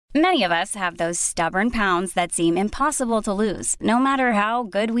Many of us have those stubborn pounds that seem impossible to lose, no matter how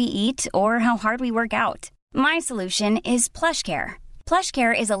good we eat or how hard we work out. My solution is PlushCare.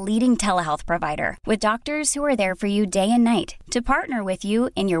 PlushCare is a leading telehealth provider with doctors who are there for you day and night to partner with you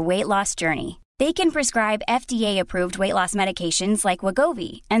in your weight loss journey. They can prescribe FDA-approved weight loss medications like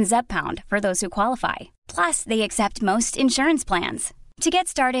Wegovy and Zepbound for those who qualify. Plus, they accept most insurance plans. To get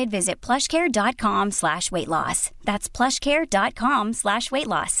started, visit plushcare.com/weightloss. That's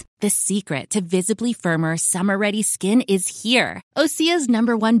plushcare.com/weightloss. The secret to visibly firmer, summer-ready skin is here. Osea's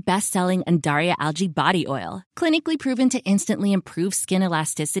 #1 best-selling Undaria Algae Body Oil. Clinically proven to instantly improve skin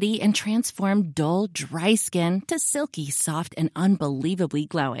elasticity and transform dull, dry skin to silky, soft, and unbelievably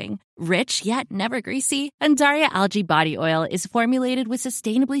glowing. Rich yet never greasy, Undaria Algae Body Oil is formulated with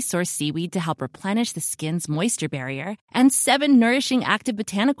sustainably sourced seaweed to help replenish the skin's moisture barrier and 7 nourishing active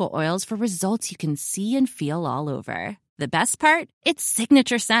botanical oils for results you can see and feel all over. The best part? Its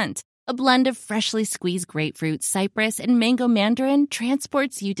signature scent. A blend of freshly squeezed grapefruit, cypress, and mango mandarin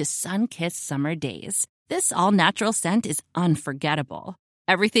transports you to sun-kissed summer days. This all-natural scent is unforgettable.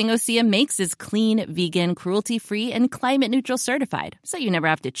 Everything Osea makes is clean, vegan, cruelty-free, and climate-neutral certified, so you never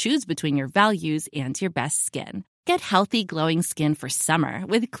have to choose between your values and your best skin. Get healthy, glowing skin for summer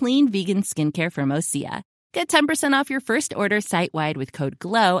with clean, vegan skincare from Osea. Get 10% off your first order site-wide with code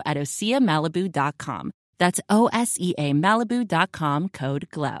GLOW at OseaMalibu.com. That's OSEA Malibu.com, code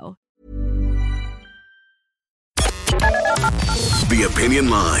GLOW. The Opinion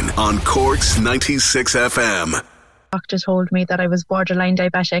Line on Cork's 96 FM. Doctor told me that I was borderline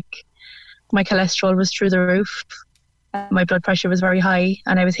diabetic. My cholesterol was through the roof. My blood pressure was very high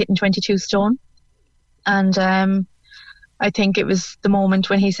and I was hitting 22 stone. And I think it was the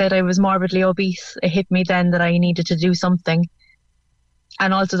moment when he said I was morbidly obese. It hit me then that I needed to do something.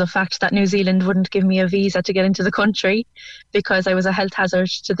 And also the fact that New Zealand wouldn't give me a visa to get into the country because I was a health hazard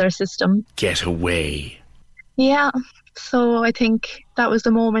to their system. Get away. Yeah. So I think that was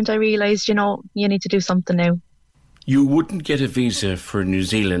the moment I realised, you need to do something now. You wouldn't get a visa for New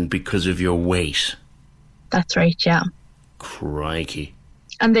Zealand because of your weight? That's right, yeah. Crikey.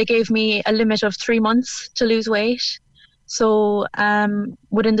 And they gave me a limit of 3 months to lose weight. So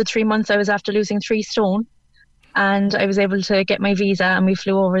within the 3 months I was after losing 3 stone. And I was able to get my visa and we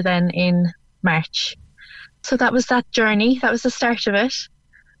flew over then in March. So that was that journey. That was the start of it.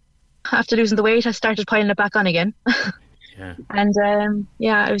 After losing the weight, I started piling it back on again. Yeah. And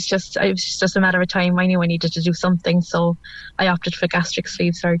it was just a matter of time. I knew I needed to do something, so I opted for gastric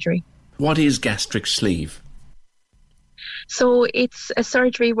sleeve surgery. What is gastric sleeve? So it's a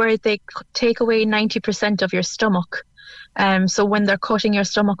surgery where they take away 90% of your stomach. So when they're cutting your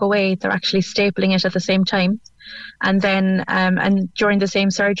stomach away, they're actually stapling it at the same time. And then and during the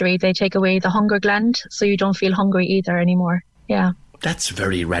same surgery, they take away the hunger gland, so you don't feel hungry either anymore. Yeah. That's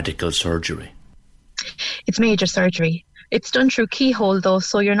very radical surgery. It's major surgery. It's done through keyhole though,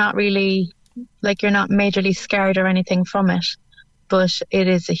 so you're not really, you're not majorly scared or anything from it. But it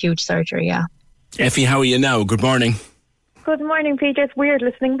is a huge surgery, yeah. Effie, how are you now? Good morning. Good morning, PJ. It's weird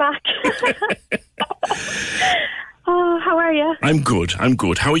listening back. Oh, how are you? I'm good.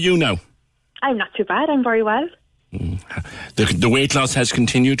 How are you now? I'm not too bad. I'm very well. The weight loss has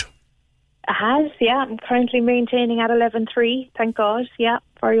continued? It has, yeah. I'm currently maintaining at 11.3, thank God. Yeah,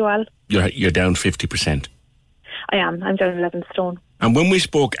 very well. You're down 50%? I am. I'm down 11 stone. And when we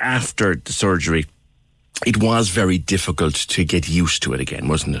spoke after the surgery, it was very difficult to get used to it again,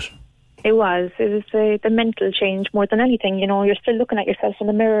 wasn't it? It was. It was the mental change more than anything. You're still looking at yourself in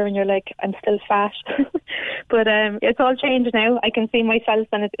the mirror and you're like, I'm still fat. But it's all changed now. I can see myself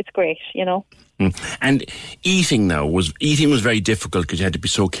and it's great, And eating was very difficult because you had to be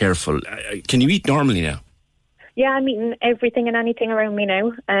so careful. Can you eat normally now? Yeah, I'm eating everything and anything around me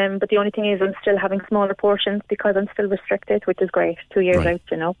now. But the only thing is I'm still having smaller portions because I'm still restricted, which is great. 2 years out,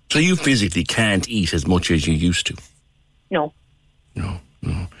 So you physically can't eat as much as you used to? No.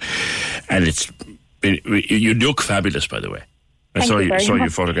 And you look fabulous, by the way. I saw your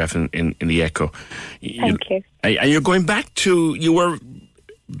photograph in the Echo. Thank you. And you're going back to, you were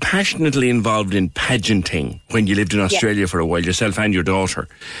passionately involved in pageanting when you lived in Australia for a while, yourself and your daughter.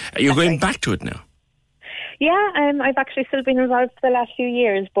 You're going back to it now? Yeah, I've actually still been involved for the last few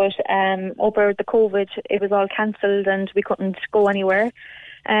years, but over the COVID, it was all cancelled and we couldn't go anywhere.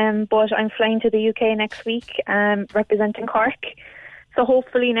 But I'm flying to the UK next week, representing Cork. So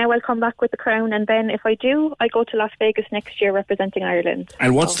hopefully now I'll come back with the crown, and then if I do, I go to Las Vegas next year representing Ireland.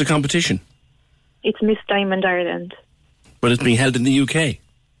 And what's the competition? It's Miss Diamond Ireland. But it's being held in the UK?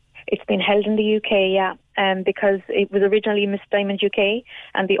 It's been held in the UK, yeah, because it was originally Miss Diamond UK,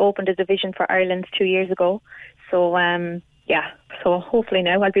 and they opened a division for Ireland 2 years ago. So, so hopefully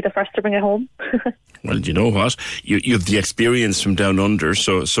now I'll be the first to bring it home. Well, you know what? You have the experience from down under.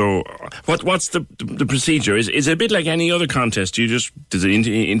 So what's the procedure? Is it a bit like any other contest? Does it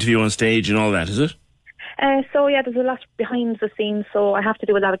interview on stage and all that? Is it? There's a lot behind the scenes. So I have to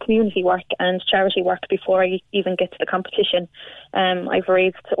do a lot of community work and charity work before I even get to the competition. I've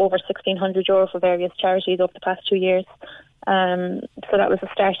raised over €1,600 for various charities over the past 2 years. So that was the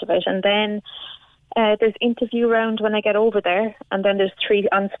start of it, and then. There's interview round when I get over there, and then there's 3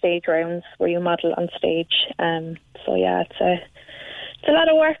 on-stage rounds where you model on stage. It's a lot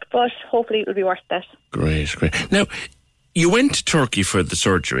of work, but hopefully it will be worth it. Great. Now, you went to Turkey for the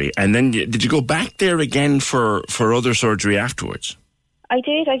surgery, and then did you go back there again for other surgery afterwards? I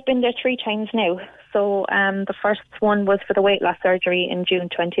did. I've been there 3 times now. So the first one was for the weight loss surgery in June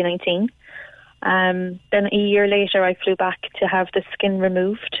 2019. Then a year later, I flew back to have the skin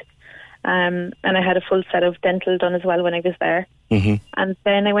removed. And I had a full set of dental done as well when I was there. Mm-hmm. And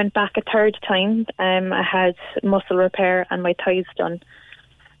then I went back a 3rd time. I had muscle repair and my thighs done.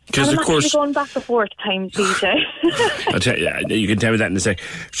 Because of course, actually going back the 4th time, PJ. I'll tell you can tell me that in a sec.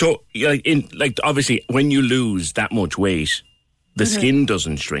 So, obviously, when you lose that much weight, the skin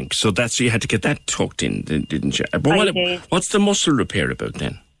doesn't shrink. So you had to get that tucked in, didn't you? But what's the muscle repair about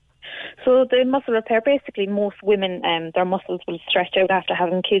then? So the muscle repair, basically most women, their muscles will stretch out after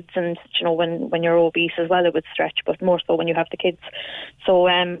having kids, and when you're obese as well it would stretch, but more so when you have the kids. So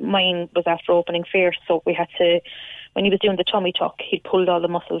mine was after opening fierce, so we had to, when he was doing the tummy tuck, he pulled all the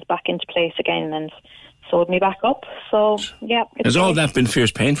muscles back into place again and sewed me back up. So yeah. Has all that been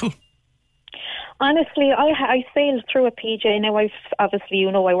fierce painful? Honestly, I sailed through a PJ. Now, I've obviously,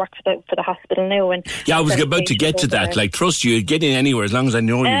 I work for the hospital now. And yeah, I was about to get to that. Like, trust you, you'd get in anywhere. As long as I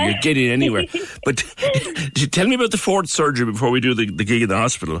know you'd get in anywhere. But tell me about the 4th surgery before we do the gig in the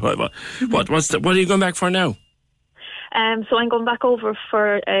hospital. What are you going back for now? So I'm going back over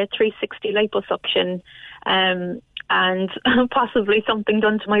for a 360 liposuction. And possibly something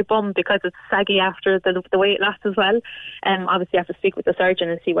done to my bum because it's saggy after the weight loss as well. Obviously, I have to speak with the surgeon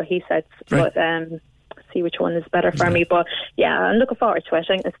and see what he says, right. But see which one is better for me. But yeah, I'm looking forward to it.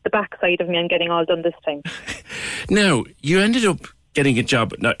 It's the backside of me I'm getting all done this time. Now, you ended up getting a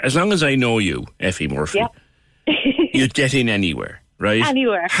job. Now, as long as I know you, Effie Murphy, you'd get in anywhere, right?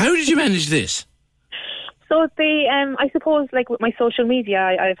 Anywhere. How did you manage this? So I suppose, like with my social media,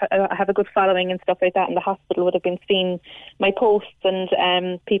 I have a good following and stuff like that, and the hospital would have been seeing my posts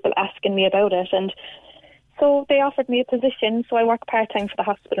and people asking me about it, and so they offered me a position. So I work part-time for the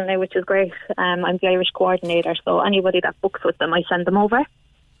hospital now, which is great. I'm the Irish coordinator, so anybody that books with them, I send them over.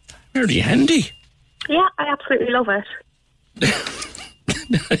 Very handy. Yeah, I absolutely love it.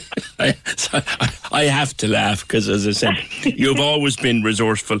 I have to laugh because, as I said, you've always been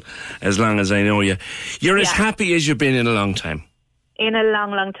resourceful as long as I know you. You're as happy as you've been in a long time. In a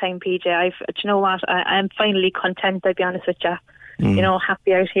long, long time, PJ. Do you know what? I'm finally content, I'll be honest with you.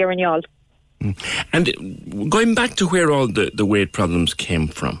 Happy out here in Youghal. And going back to where all the weight problems came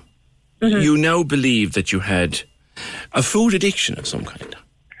from, you now believe that you had a food addiction of some kind.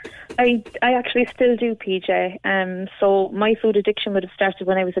 I actually still do, PJ. So my food addiction would have started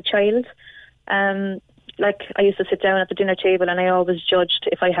when I was a child. I used to sit down at the dinner table and I always judged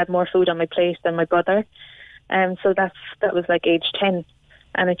if I had more food on my plate than my brother. So that was like age 10.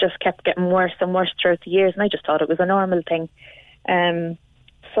 And it just kept getting worse and worse throughout the years. And I just thought it was a normal thing.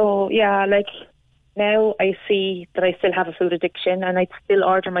 Now I see that I still have a food addiction and I still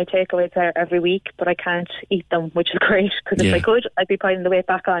order my takeaways every week, but I can't eat them, which is great because if I could, I'd be piling the weight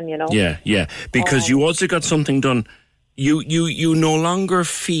back on, Yeah, because you also got something done. You no longer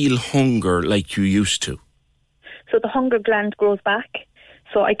feel hunger like you used to. So the hunger gland grows back,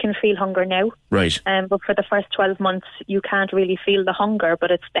 so I can feel hunger now. Right. But for the first 12 months, you can't really feel the hunger,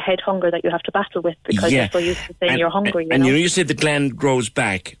 but it's the head hunger that you have to battle with because you're so used to saying you're hungry. And you said the gland grows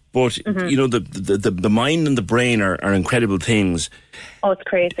back, but the mind and the brain are incredible things. Oh, it's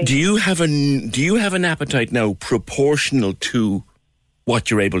crazy. Do you have an appetite now proportional to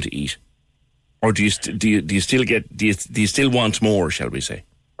what you're able to eat, or do you still want more? Shall we say?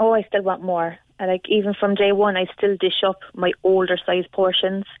 Oh, I still want more. Even from day one, I still dish up my older size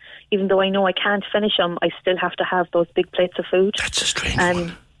portions. Even though I know I can't finish them, I still have to have those big plates of food. That's a strange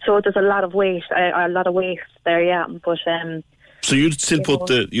one. So there's a lot of waste there, yeah. But so you'd still put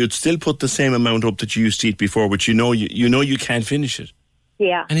the same amount up that you used to eat before, but you know you can't finish it.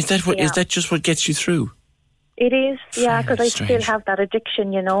 Yeah. And is that just what gets you through? It is, yeah, because I still have that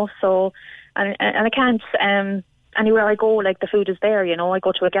addiction, So and I can't. Anywhere I go, the food is there, I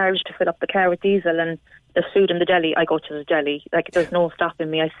go to a garage to fill up the car with diesel and there's food in the deli, I go to the deli. There's no stopping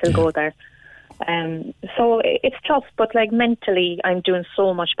me, I still go there. So it's tough, but like mentally, I'm doing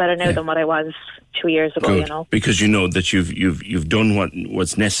so much better now than what I was 2 years ago. Good. You know, because you know that you've done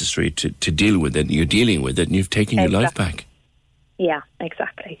what's necessary to deal with it. And you're dealing with it, and you've taken your life back. Yeah,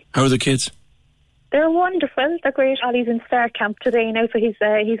 exactly. How are the kids? They're wonderful. They're great. Ollie's in star camp today now for his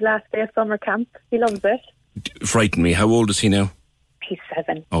last day of summer camp. He loves it. Frighten me. How old is he now? He's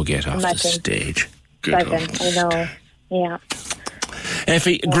 7. Oh, get off the stage. Good 7, I know. Yeah.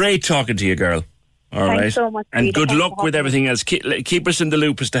 Effie, great talking to you, girl. All Thanks right. so much. And good luck with everything else. Keep us in the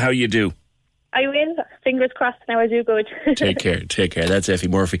loop as to how you do. I will. Fingers crossed now I do good. Take care. That's Effie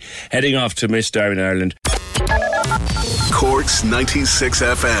Murphy. Heading off to Miss Darwin Ireland. Cork's 96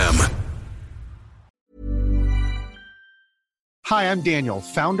 FM. Hi, I'm Daniel,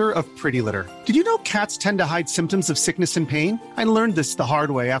 founder of Pretty Litter. Did you know cats tend to hide symptoms of sickness and pain? I learned this the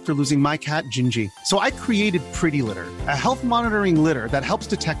hard way after losing my cat, Gingy. So I created Pretty Litter, a health monitoring litter that helps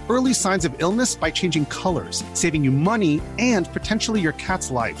detect early signs of illness by changing colors, saving you money and potentially your cat's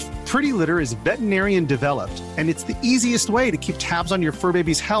life. Pretty Litter is veterinarian developed, and it's the easiest way to keep tabs on your fur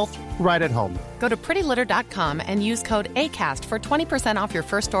baby's health right at home. Go to prettylitter.com and use code ACAST for 20% off your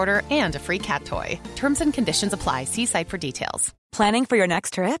first order and a free cat toy. Terms and conditions apply. See site for details. Planning for your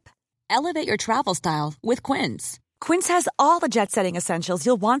next trip? Elevate your travel style with Quince. Quince has all the jet-setting essentials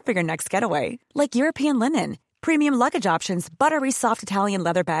you'll want for your next getaway, like European linen, premium luggage options, buttery soft Italian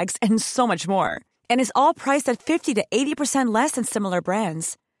leather bags, and so much more. And is all priced at 50 to 80% less than similar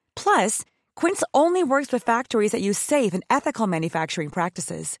brands. Plus, Quince only works with factories that use safe and ethical manufacturing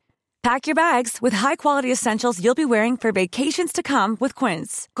practices. Pack your bags with high-quality essentials you'll be wearing for vacations to come with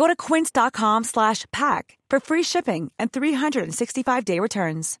Quince. Go to quince.com/pack for free shipping and 365-day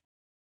returns.